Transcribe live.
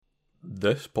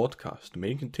This podcast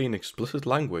may contain explicit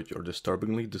language or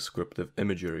disturbingly descriptive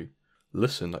imagery.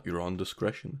 Listen at your own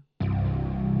discretion.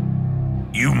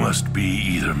 You must be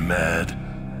either mad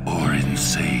or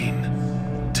insane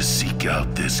to seek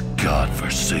out this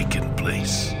godforsaken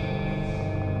place.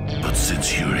 But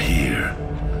since you're here,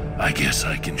 I guess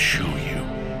I can show you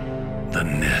the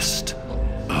nest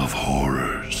of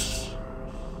horrors.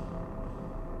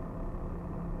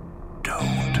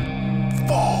 Don't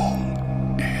fall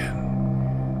in.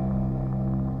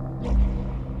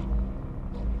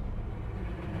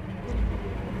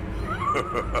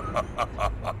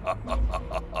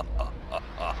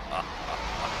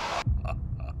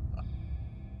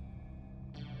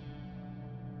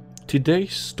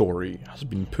 Today's story has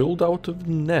been pulled out of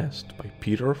the nest by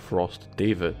Peter Frost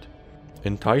David,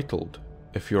 entitled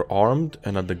If You're Armed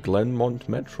and at the Glenmont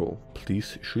Metro,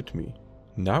 Please Shoot Me,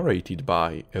 narrated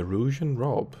by Erosion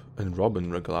Rob and Robin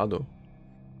Reglado.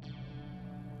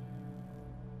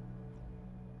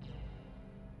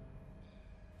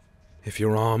 If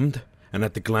you're armed and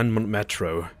at the Glenmont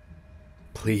Metro,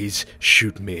 please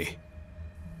shoot me.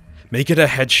 Make it a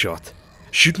headshot.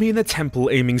 Shoot me in the temple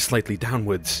aiming slightly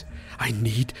downwards. I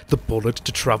need the bullet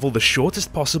to travel the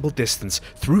shortest possible distance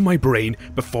through my brain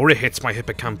before it hits my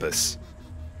hippocampus.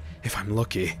 If I'm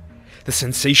lucky, the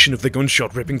sensation of the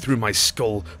gunshot ripping through my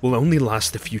skull will only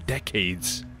last a few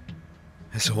decades.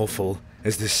 As awful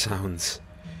as this sounds,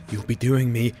 you'll be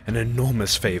doing me an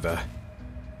enormous favor.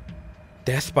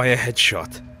 Death by a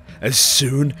headshot, as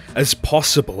soon as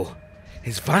possible,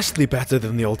 is vastly better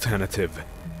than the alternative.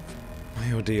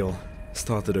 My ordeal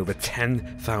started over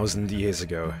 10,000 years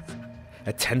ago.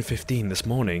 At 10:15 this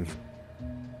morning,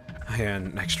 I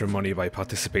earn extra money by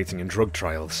participating in drug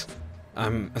trials.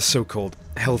 I'm a so-called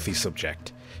healthy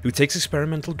subject who takes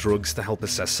experimental drugs to help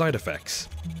assess side effects.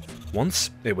 Once,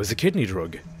 it was a kidney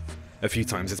drug. A few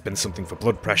times it's been something for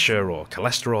blood pressure or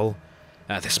cholesterol.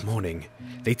 This morning,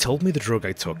 they told me the drug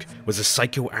I took was a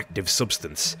psychoactive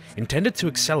substance intended to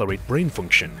accelerate brain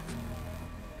function.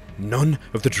 None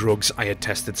of the drugs I had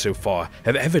tested so far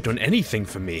have ever done anything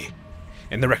for me,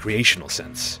 in the recreational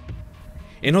sense.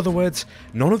 In other words,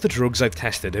 none of the drugs I've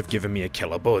tested have given me a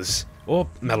killer buzz, or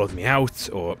mellowed me out,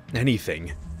 or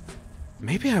anything.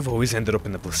 Maybe I've always ended up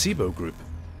in the placebo group,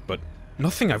 but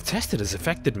nothing I've tested has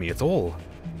affected me at all.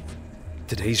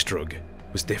 Today's drug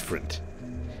was different.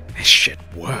 This shit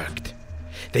worked.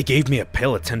 They gave me a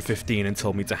pill at 10:15 and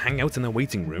told me to hang out in the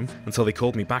waiting room until they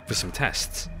called me back for some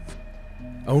tests.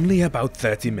 Only about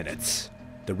 30 minutes,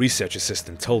 the research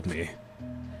assistant told me.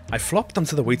 I flopped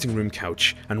onto the waiting room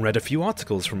couch and read a few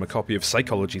articles from a copy of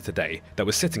Psychology Today that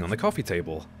was sitting on the coffee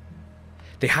table.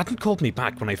 They hadn't called me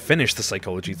back when I finished the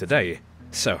Psychology Today,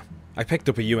 so I picked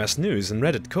up a US News and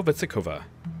read it cover to cover.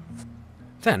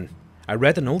 Then, I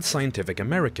read an old Scientific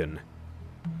American.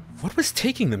 What was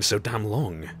taking them so damn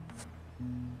long?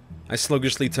 I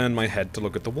sluggishly turned my head to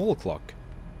look at the wall clock.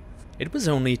 It was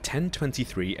only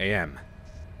 10:23 AM.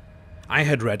 I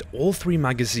had read all 3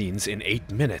 magazines in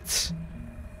 8 minutes.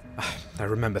 I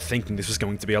remember thinking this was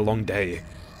going to be a long day.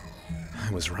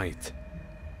 I was right.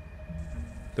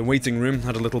 The waiting room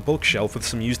had a little bookshelf with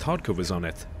some used hardcovers on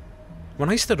it. When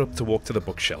I stood up to walk to the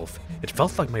bookshelf, it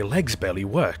felt like my legs barely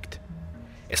worked.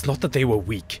 It's not that they were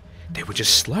weak, they were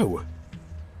just slow.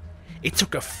 It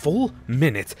took a full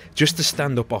minute just to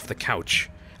stand up off the couch,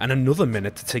 and another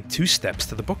minute to take 2 steps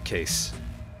to the bookcase.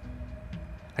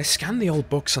 I scanned the old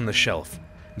books on the shelf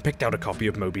and picked out a copy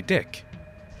of Moby Dick.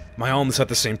 My arms had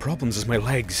the same problems as my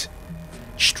legs.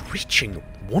 Just reaching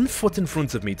 1 foot in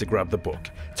front of me to grab the book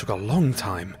took a long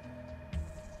time.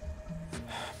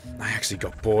 I actually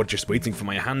got bored just waiting for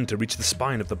my hand to reach the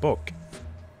spine of the book.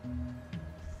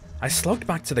 I slogged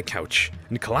back to the couch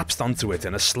and collapsed onto it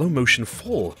in a slow-motion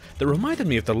fall that reminded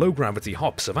me of the low-gravity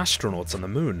hops of astronauts on the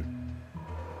moon.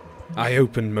 I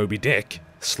opened Moby Dick,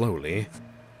 slowly,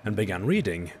 and began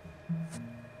reading.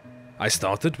 I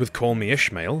started with Call Me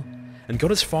Ishmael, and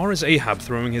got as far as Ahab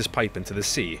throwing his pipe into the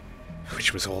sea,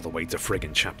 which was all the way to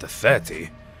friggin' chapter 30,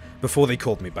 before they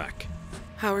called me back.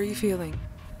 How are you feeling?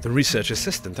 The research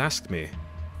assistant asked me.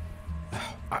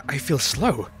 I feel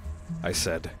slow, I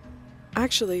said.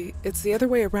 Actually, it's the other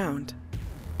way around.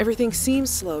 Everything seems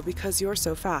slow because you're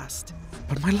so fast.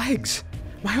 But my legs,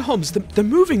 my arms, they're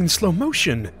moving in slow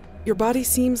motion. Your body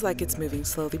seems like it's moving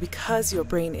slowly because your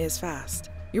brain is fast.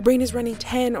 Your brain is running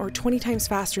 10 or 20 times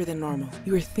faster than normal.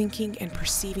 You are thinking and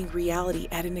perceiving reality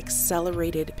at an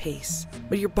accelerated pace.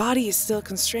 But your body is still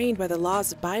constrained by the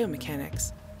laws of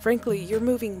biomechanics. Frankly, you're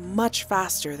moving much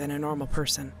faster than a normal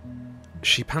person.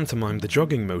 She pantomimed the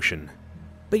jogging motion.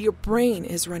 But your brain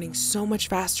is running so much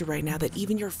faster right now that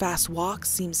even your fast walk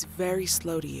seems very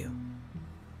slow to you.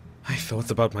 I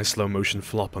thought about my slow-motion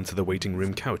flop onto the waiting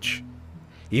room couch.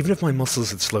 Even if my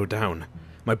muscles had slowed down,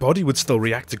 my body would still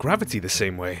react to gravity the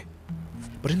same way.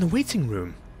 But in the waiting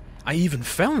room, I even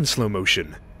fell in slow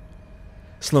motion.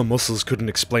 Slow muscles couldn't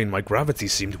explain why gravity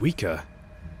seemed weaker.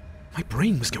 My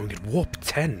brain was going at warp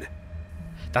 10.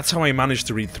 That's how I managed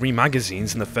to read 3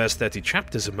 magazines in the first 30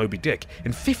 chapters of Moby Dick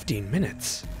in 15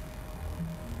 minutes.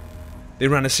 They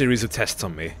ran a series of tests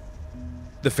on me.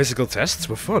 The physical tests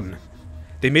were fun.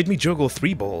 They made me juggle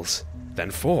 3 balls,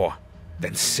 then 4,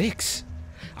 then 6.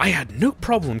 I had no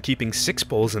problem keeping 6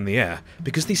 balls in the air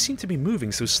because they seemed to be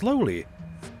moving so slowly.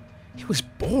 It was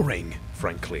boring,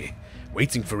 frankly,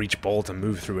 waiting for each ball to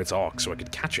move through its arc so I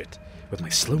could catch it with my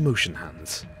slow-motion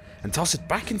hands and toss it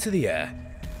back into the air.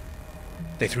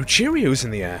 They threw Cheerios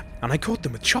in the air and I caught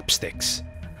them with chopsticks.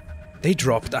 They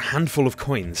dropped a handful of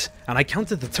coins and I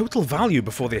counted the total value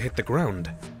before they hit the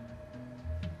ground.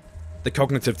 The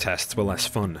cognitive tests were less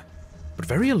fun, but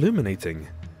very illuminating.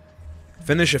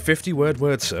 Finish a 50-word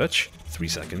word search, 3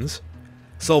 seconds.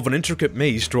 Solve an intricate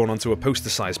maze drawn onto a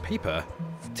poster-sized paper,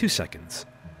 2 seconds.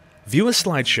 View a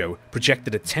slideshow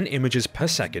projected at 10 images per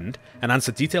second and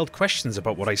answer detailed questions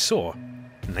about what I saw,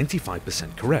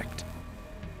 95% correct.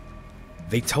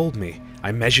 They told me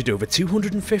I measured over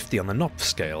 250 on the Knopf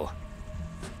scale.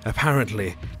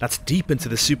 Apparently, that's deep into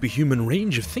the superhuman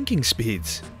range of thinking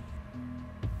speeds.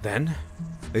 Then,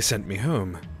 they sent me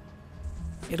home.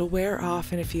 It'll wear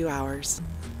off in a few hours,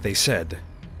 They said.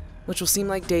 which will seem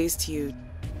like days to you.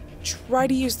 Try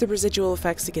to use the residual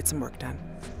effects to get some work done.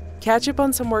 Catch up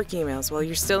on some work emails while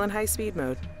you're still in high-speed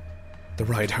mode. The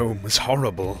ride home was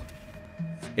horrible.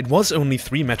 It was only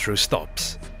 3 metro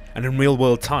stops, and in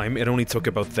real-world time it only took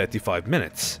about 35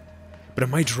 minutes. But in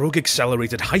my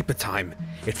drug-accelerated hypertime,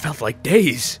 it felt like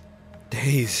days.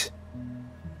 Days.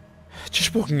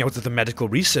 Just walking out of the medical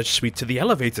research suite to the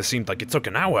elevator seemed like it took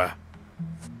an hour.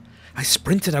 I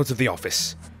sprinted out of the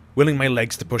office, willing my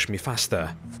legs to push me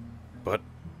faster. But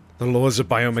the laws of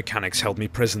biomechanics held me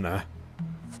prisoner.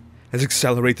 As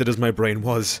accelerated as my brain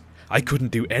was, I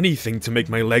couldn't do anything to make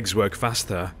my legs work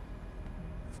faster.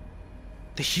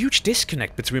 The huge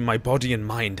disconnect between my body and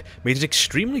mind made it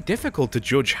extremely difficult to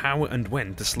judge how and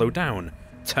when to slow down,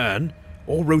 turn,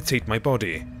 or rotate my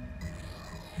body.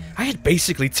 I had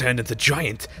basically turned into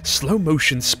giant,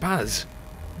 slow-motion spaz.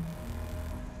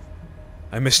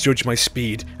 I misjudged my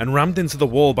speed and rammed into the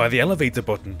wall by the elevator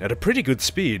button at a pretty good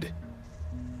speed.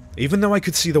 Even though I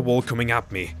could see the wall coming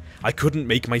at me, I couldn't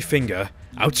make my finger,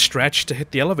 outstretched to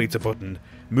hit the elevator button,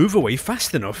 move away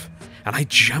fast enough, and I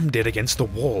jammed it against the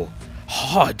wall.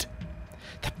 Hard.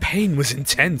 The pain was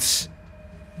intense.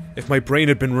 If my brain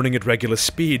had been running at regular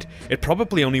speed, it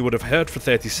probably only would have hurt for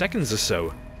 30 seconds or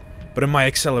so. But in my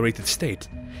accelerated state,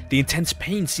 the intense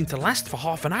pain seemed to last for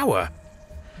half an hour.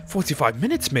 45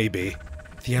 minutes maybe.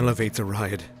 The elevator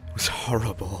ride was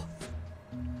horrible.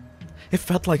 It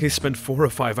felt like I spent 4 or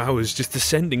 5 hours just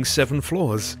descending 7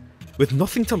 floors, with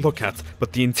nothing to look at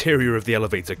but the interior of the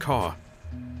elevator car.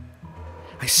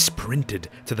 I sprinted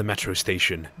to the metro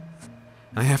station.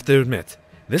 I have to admit,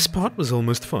 this part was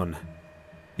almost fun,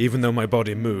 even though my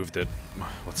body moved at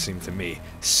what seemed to me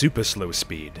super slow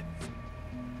speed.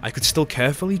 I could still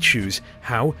carefully choose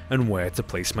how and where to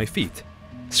place my feet,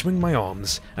 swing my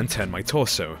arms, and turn my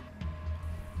torso.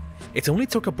 It only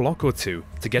took a block or 2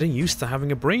 to getting used to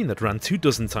having a brain that ran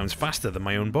 24 times faster than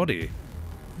my own body.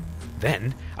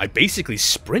 Then, I basically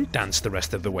sprint danced the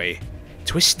rest of the way,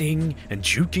 twisting and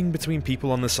juking between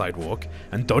people on the sidewalk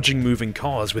and dodging moving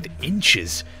cars with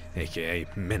inches, aka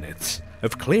minutes,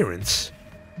 of clearance.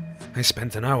 I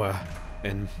spent an hour,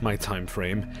 in my time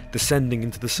frame, descending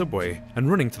into the subway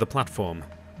and running to the platform.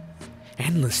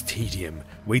 Endless tedium,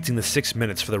 waiting the 6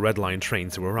 minutes for the Red Line train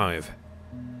to arrive.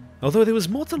 Although there was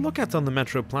more to look at on the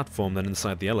metro platform than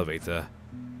inside the elevator,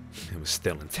 it was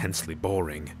still intensely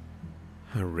boring.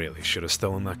 I really should have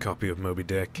stolen that copy of Moby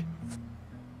Dick.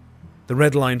 The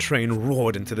Red Line train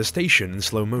roared into the station in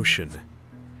slow motion.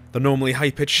 The normally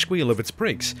high-pitched squeal of its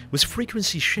brakes was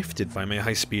frequency shifted by my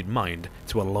high-speed mind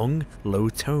to a long, low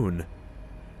tone,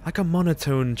 like a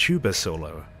monotone tuba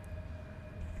solo.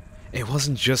 It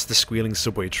wasn't just the squealing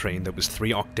subway train that was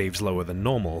 3 octaves lower than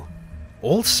normal.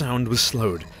 All sound was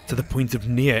slowed to the point of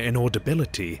near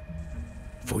inaudibility.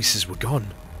 Voices were gone,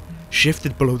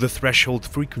 shifted below the threshold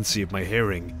frequency of my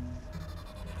hearing.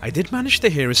 I did manage to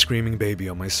hear a screaming baby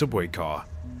on my subway car.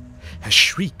 Her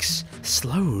shrieks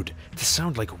slowed to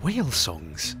sound like whale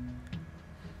songs.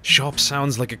 Sharp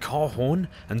sounds like a car horn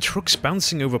and trucks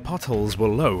bouncing over potholes were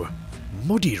low.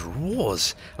 Muddy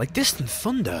roars like distant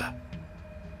thunder.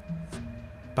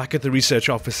 Back at the research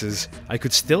offices, I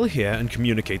could still hear and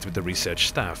communicate with the research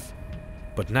staff.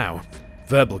 But now,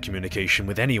 verbal communication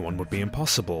with anyone would be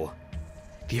impossible.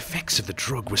 The effects of the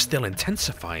drug were still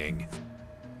intensifying.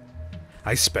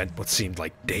 I spent what seemed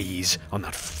like days on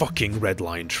that fucking Red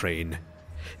Line train.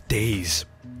 Days,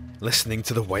 listening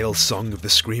to the wail song of the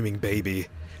screaming baby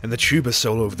and the tuba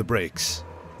solo of the brakes.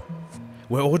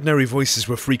 Where ordinary voices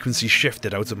were frequency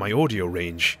shifted out of my audio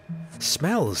range,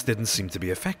 smells didn't seem to be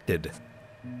affected.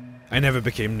 I never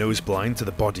became nose-blind to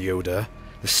the body odour,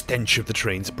 the stench of the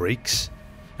train's brakes,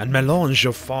 and melange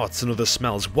of farts and other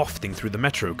smells wafting through the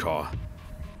metro car.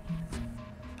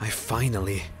 I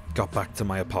finally got back to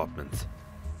my apartment.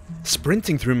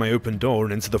 Sprinting through my open door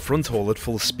and into the front hall at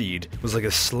full speed was like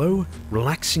a slow,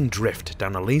 relaxing drift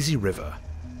down a lazy river.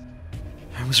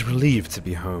 I was relieved to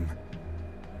be home.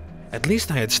 At least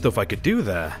I had stuff I could do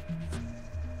there.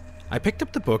 I picked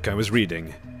up the book I was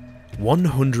reading,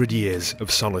 100 Years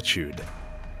of Solitude,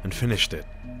 and finished it.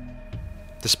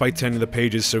 Despite turning the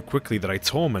pages so quickly that I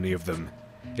tore many of them,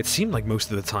 it seemed like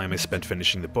most of the time I spent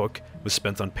finishing the book was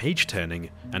spent on page turning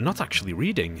and not actually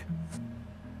reading.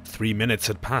 3 minutes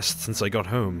had passed since I got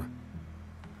home.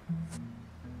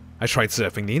 I tried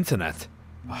surfing the internet.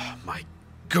 Oh my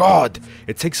god!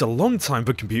 It takes a long time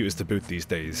for computers to boot these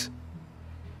days.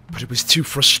 But it was too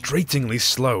frustratingly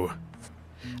slow.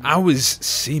 Hours,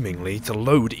 seemingly, to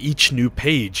load each new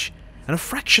page, and a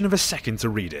fraction of a second to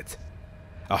read it.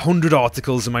 100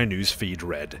 articles in my news feed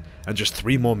read, and just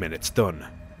 3 more minutes done.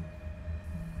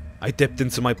 I dipped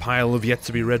into my pile of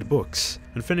yet-to-be-read books,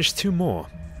 and finished 2 more.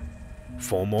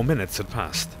 4 more minutes had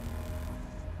passed.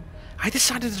 I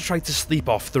decided to try to sleep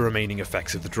off the remaining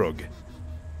effects of the drug.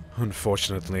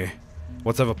 Unfortunately,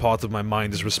 whatever part of my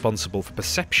mind is responsible for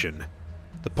perception,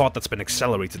 the part that's been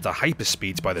accelerated to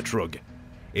hyperspeeds by the drug,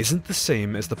 isn't the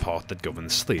same as the part that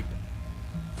governs sleep.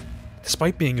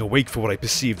 Despite being awake for what I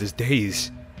perceived as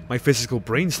days, my physical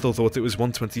brain still thought it was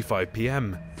 1:25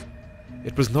 PM.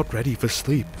 It was not ready for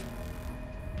sleep.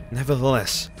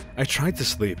 Nevertheless, I tried to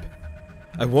sleep.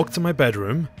 I walked to my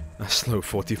bedroom, a slow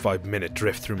 45-minute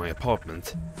drift through my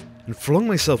apartment, and flung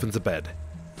myself into bed,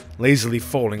 lazily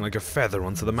falling like a feather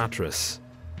onto the mattress.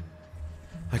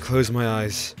 I closed my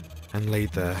eyes and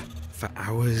laid there for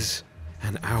hours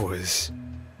and hours.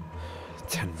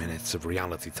 10 minutes of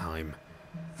reality time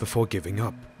before giving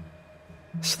up.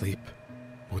 Sleep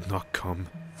would not come.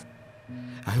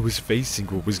 I was facing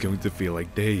what was going to feel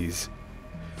like days,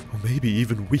 or maybe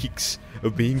even weeks,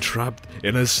 of being trapped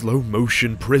in a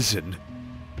slow-motion prison.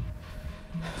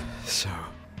 So,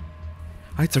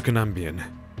 I took an Ambien.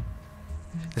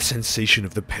 The sensation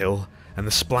of the pill and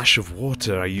the splash of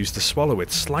water I used to swallow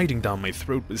it sliding down my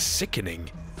throat was sickening.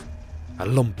 A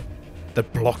lump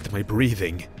that blocked my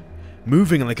breathing,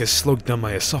 moving like a slug down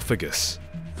my esophagus.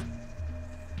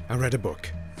 I read a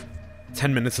book.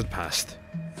 10 minutes had passed.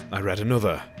 I read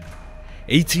another.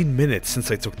 18 minutes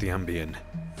since I took the Ambien.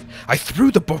 I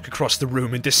threw the book across the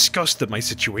room in disgust at my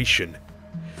situation.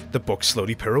 The book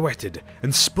slowly pirouetted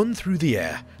and spun through the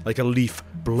air like a leaf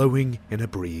blowing in a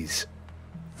breeze.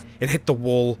 It hit the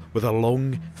wall with a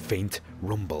long, faint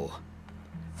rumble.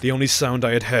 The only sound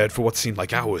I had heard for what seemed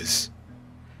like hours.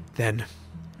 Then,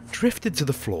 drifted to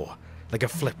the floor like a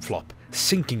flip-flop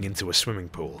sinking into a swimming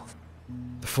pool.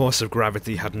 The force of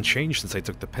gravity hadn't changed since I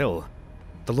took the pill.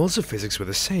 The laws of physics were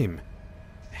the same.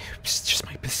 It was just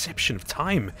my perception of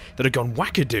time that had gone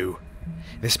wackadoo.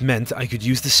 This meant I could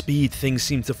use the speed things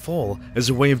seemed to fall as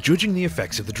a way of judging the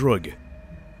effects of the drug.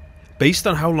 Based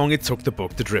on how long it took the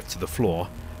book to drift to the floor,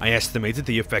 I estimated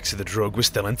the effects of the drug were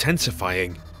still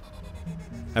intensifying.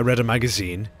 I read a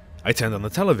magazine. I turned on the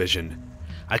television.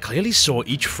 I clearly saw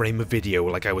each frame of video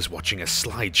like I was watching a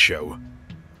slideshow.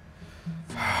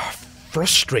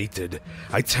 Frustrated,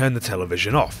 I turned the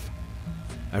television off.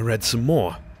 I read some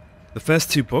more. The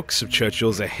first 2 books of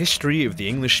Churchill's A History of the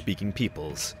English-Speaking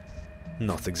Peoples.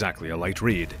 Not exactly a light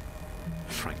read.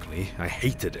 Frankly, I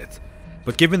hated it.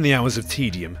 But given the hours of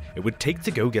tedium it would take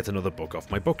to go get another book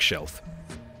off my bookshelf,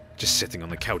 just sitting on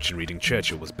the couch and reading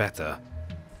Churchill was better.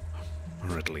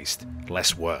 Or at least,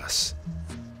 less worse.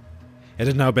 It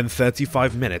had now been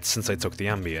 35 minutes since I took the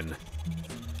Ambien.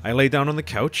 I lay down on the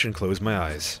couch and closed my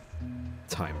eyes.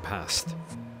 Time passed.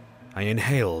 I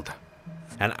inhaled.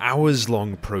 An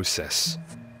hours-long process.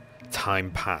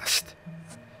 Time passed.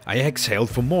 I exhaled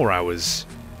for more hours.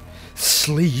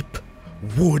 Sleep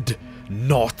would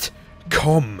not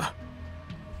come.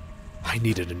 I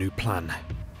needed a new plan.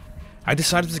 I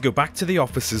decided to go back to the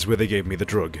offices where they gave me the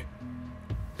drug.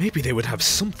 Maybe they would have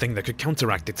something that could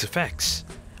counteract its effects,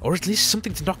 or at least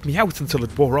something to knock me out until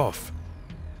it wore off.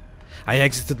 I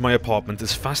exited my apartment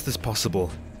as fast as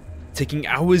possible, taking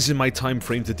hours in my time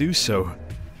frame to do so.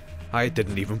 I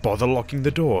didn't even bother locking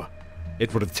the door.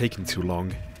 It would have taken too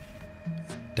long.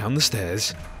 Down the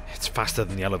stairs, it's faster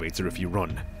than the elevator if you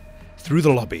run. Through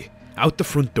the lobby, out the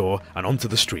front door, and onto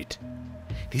the street.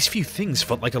 These few things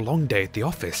felt like a long day at the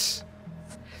office.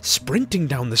 Sprinting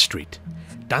down the street,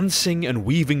 dancing and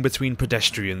weaving between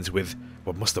pedestrians with,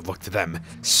 what must have looked to them,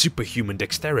 superhuman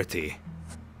dexterity.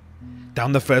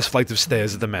 Down the first flight of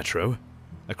stairs of the metro,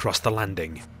 across the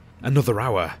landing, another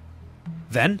hour.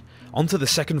 Then, onto the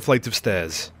second flight of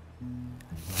stairs.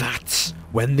 That's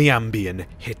when the Ambien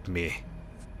hit me.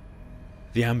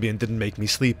 The Ambien didn't make me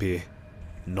sleepy.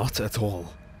 Not at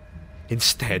all.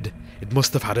 Instead, it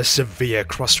must have had a severe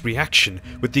cross-reaction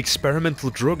with the experimental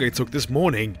drug I took this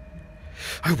morning.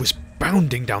 I was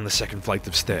bounding down the second flight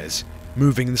of stairs,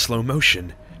 moving in slow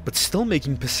motion, but still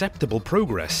making perceptible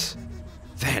progress.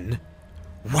 Then,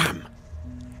 wham!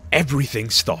 Everything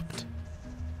stopped.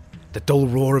 The dull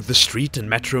roar of the street and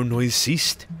metro noise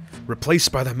ceased,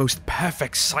 replaced by the most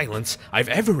perfect silence I've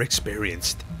ever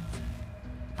experienced.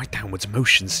 My downwards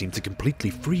motion seemed to completely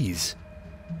freeze.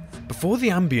 Before the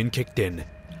Ambien kicked in,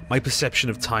 my perception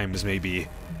of time was maybe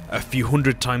a few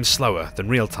hundred times slower than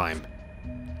real time.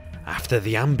 After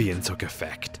the Ambien took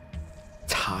effect,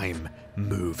 time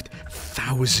moved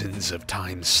thousands of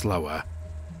times slower.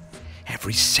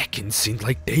 Every second seemed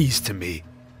like days to me.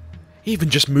 Even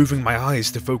just moving my eyes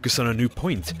to focus on a new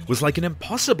point was like an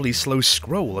impossibly slow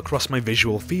scroll across my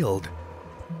visual field.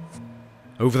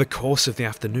 Over the course of the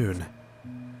afternoon,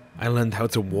 I learned how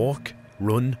to walk,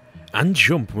 run, and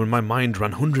jump when my mind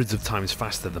ran hundreds of times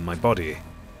faster than my body.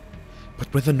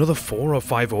 But with another 4 or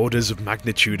 5 orders of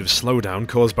magnitude of slowdown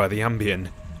caused by the Ambien,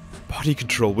 body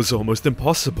control was almost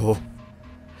impossible.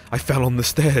 I fell on the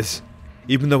stairs,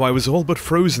 even though I was all but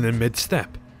frozen in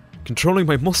mid-step. Controlling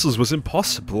my muscles was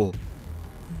impossible.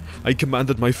 I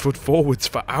commanded my foot forwards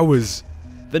for hours,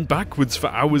 then backwards for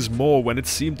hours more when it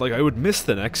seemed like I would miss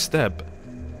the next step.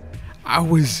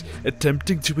 Hours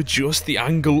attempting to adjust the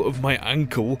angle of my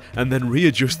ankle and then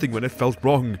readjusting when it felt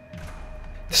wrong.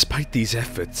 Despite these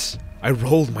efforts, I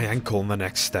rolled my ankle on the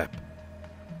next step.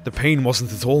 The pain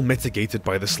wasn't at all mitigated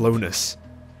by the slowness.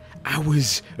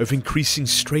 Hours of increasing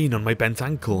strain on my bent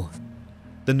ankle.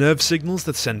 The nerve signals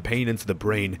that send pain into the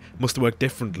brain must work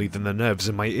differently than the nerves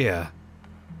in my ear.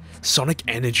 Sonic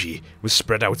energy was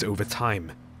spread out over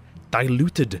time,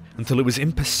 diluted until it was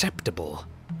imperceptible.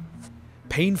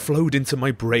 Pain flowed into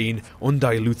my brain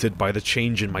undiluted by the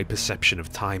change in my perception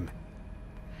of time.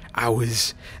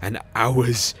 Hours and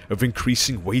hours of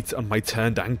increasing weight on my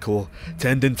turned ankle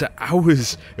turned into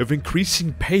hours of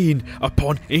increasing pain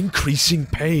upon increasing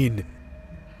pain.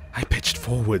 I pitched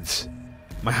forwards,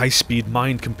 my high-speed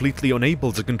mind completely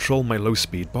unable to control my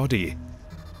low-speed body.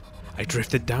 I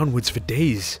drifted downwards for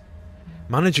days,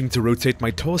 managing to rotate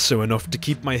my torso enough to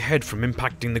keep my head from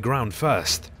impacting the ground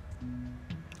first.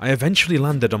 I eventually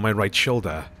landed on my right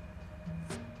shoulder.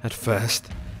 At first,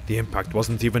 the impact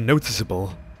wasn't even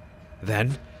noticeable.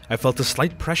 Then, I felt a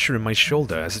slight pressure in my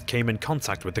shoulder as it came in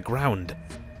contact with the ground.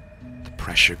 The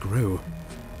pressure grew,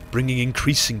 bringing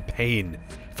increasing pain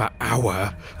for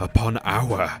hour upon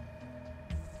hour.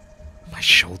 My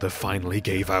shoulder finally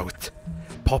gave out,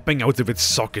 popping out of its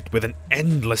socket with an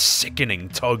endless sickening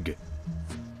tug.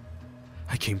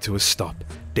 I came to a stop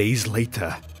days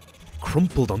later,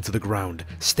 crumpled onto the ground,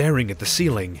 staring at the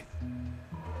ceiling.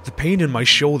 The pain in my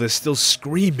shoulder still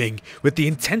screaming with the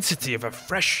intensity of a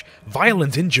fresh,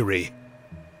 violent injury.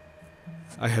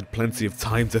 I had plenty of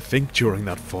time to think during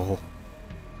that fall.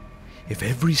 If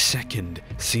every second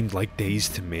seemed like days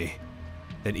to me,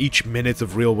 then each minute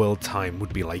of real-world time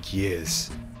would be like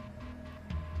years.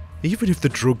 Even if the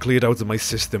drug cleared out of my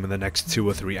system in the next 2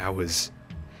 or 3 hours,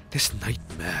 this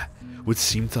nightmare would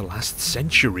seem to last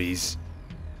centuries.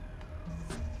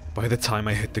 By the time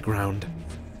I hit the ground,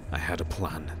 I had a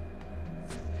plan.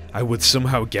 I would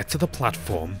somehow get to the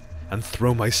platform and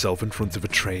throw myself in front of a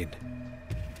train.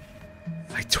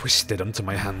 I twisted onto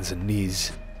my hands and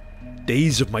knees,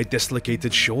 days of my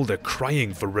dislocated shoulder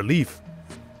crying for relief.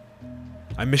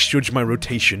 I misjudged my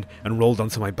rotation and rolled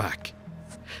onto my back.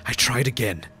 I tried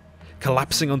again,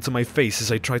 collapsing onto my face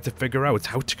as I tried to figure out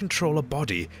how to control a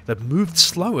body that moved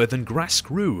slower than grass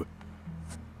grew.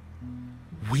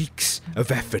 Weeks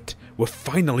of effort were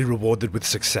finally rewarded with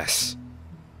success.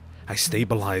 I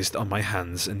stabilized on my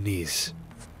hands and knees.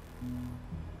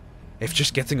 If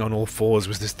just getting on all fours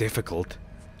was this difficult,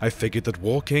 I figured that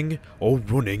walking or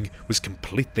running was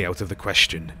completely out of the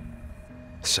question.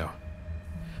 So,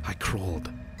 I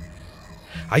crawled.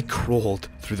 I crawled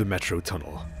through the metro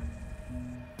tunnel.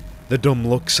 The dumb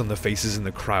looks on the faces in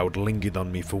the crowd lingered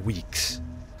on me for weeks.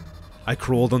 I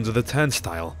crawled under the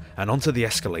turnstile and onto the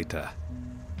escalator.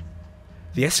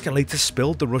 The escalator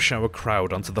spilled the rush hour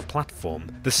crowd onto the platform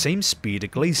the same speed a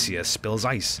glacier spills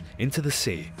ice into the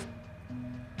sea.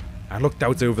 I looked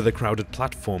out over the crowded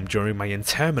platform during my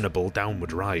interminable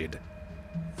downward ride.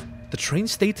 The train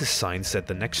status sign said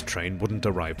the next train wouldn't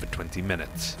arrive for 20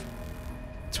 minutes.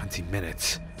 20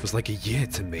 minutes was like a year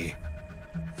to me.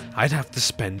 I'd have to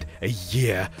spend a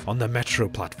year on the metro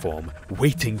platform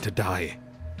waiting to die.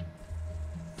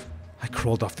 I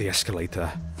crawled off the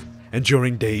escalator,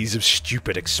 enduring days of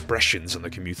stupid expressions on the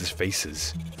commuters'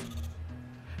 faces.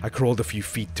 I crawled a few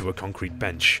feet to a concrete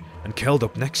bench and curled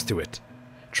up next to it,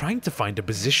 trying to find a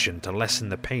position to lessen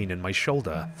the pain in my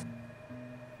shoulder.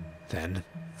 Then,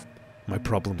 my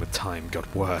problem with time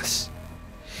got worse.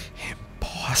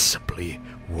 Impossibly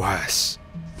worse.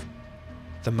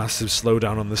 The massive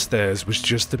slowdown on the stairs was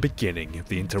just the beginning of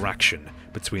the interaction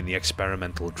between the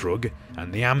experimental drug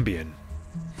and the Ambien.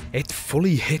 It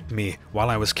fully hit me while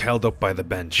I was curled up by the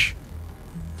bench.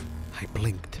 I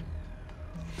blinked.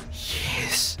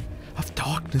 Years of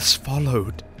darkness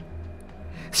followed.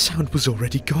 Sound was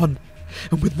already gone,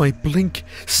 and with my blink,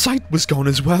 sight was gone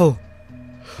as well.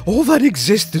 All that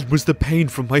existed was the pain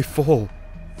from my fall.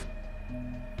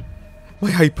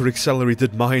 My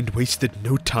hyper-accelerated mind wasted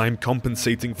no time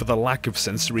compensating for the lack of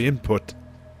sensory input.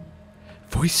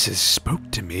 Voices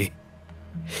spoke to me.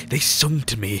 They sung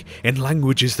to me in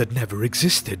languages that never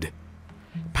existed.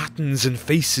 Patterns and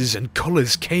faces and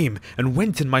colours came and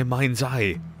went in my mind's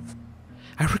eye.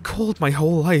 I recalled my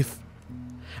whole life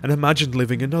and imagined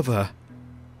living another.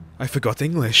 I forgot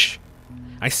English.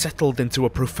 I settled into a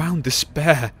profound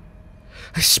despair.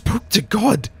 I spoke to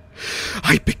God.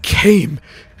 I became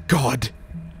God.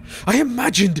 I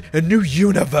imagined a new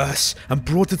universe and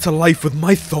brought it to life with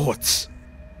my thoughts.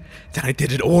 Then I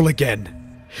did it all again.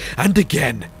 And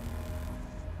again.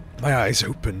 My eyes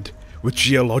opened with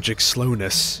geologic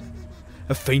slowness.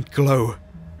 A faint glow.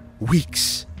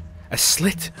 Weeks. A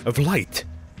slit of light.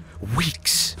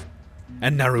 Weeks.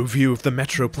 A narrow view of the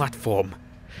metro platform.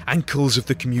 Ankles of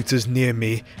the commuters near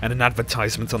me and an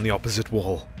advertisement on the opposite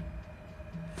wall.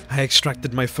 I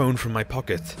extracted my phone from my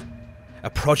pocket. A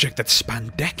project that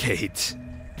spanned decades.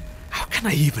 How can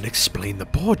I even explain the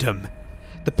boredom?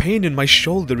 The pain in my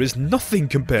shoulder is nothing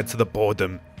compared to the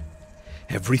boredom.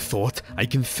 Every thought I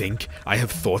can think, I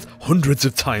have thought hundreds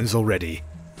of times already.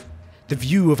 The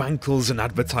view of ankles and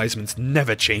advertisements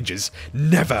never changes.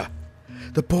 Never.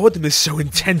 The boredom is so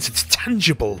intense it's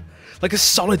tangible, like a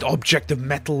solid object of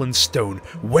metal and stone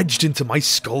wedged into my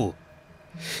skull.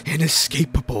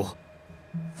 Inescapable.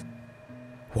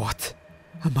 What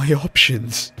are my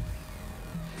options?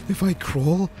 If I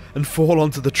crawl and fall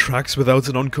onto the tracks without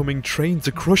an oncoming train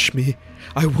to crush me,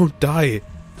 I won't die.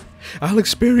 I'll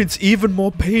experience even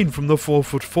more pain from the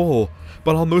 4-foot fall,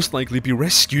 but I'll most likely be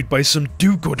rescued by some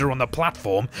do-gooder on the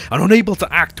platform and unable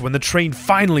to act when the train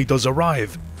finally does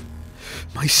arrive.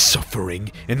 My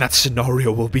suffering in that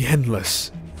scenario will be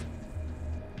endless.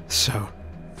 So,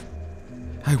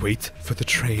 I wait for the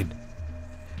train,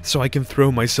 so I can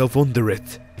throw myself under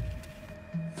it.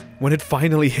 When it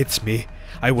finally hits me,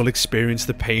 I will experience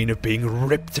the pain of being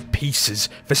ripped to pieces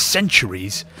for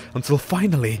centuries, until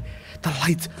finally, the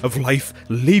light of life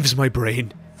leaves my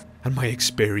brain, and my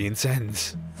experience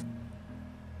ends.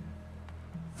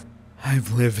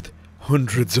 I've lived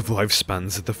hundreds of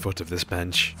lifespans at the foot of this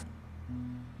bench.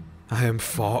 I am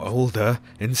far older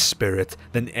in spirit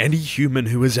than any human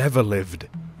who has ever lived.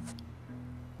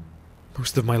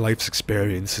 Most of my life's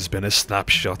experience has been a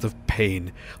snapshot of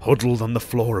pain huddled on the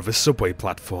floor of a subway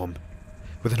platform,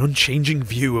 with an unchanging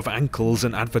view of ankles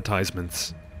and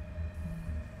advertisements.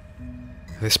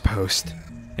 This post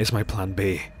is my plan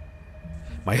B.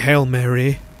 My Hail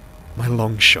Mary, my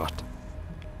long shot.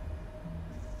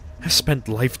 I've spent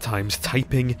lifetimes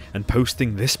typing and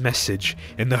posting this message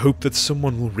in the hope that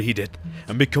someone will read it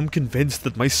and become convinced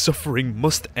that my suffering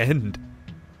must end.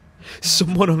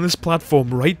 Someone on this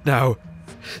platform right now.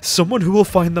 Someone who will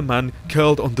find the man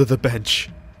curled under the bench.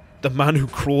 The man who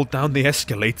crawled down the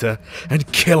escalator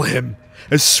and kill him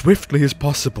as swiftly as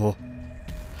possible.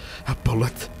 A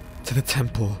bullet to the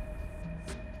temple.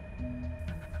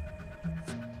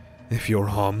 If you're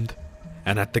armed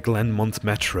and at the Glenmont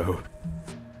Metro,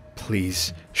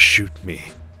 please shoot me.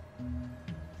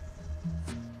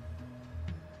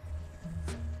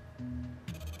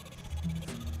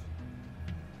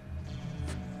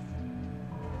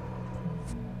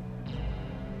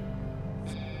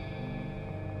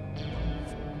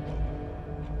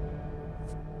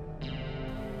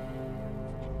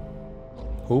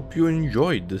 Hope you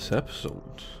enjoyed this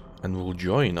episode and will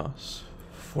join us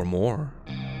for more.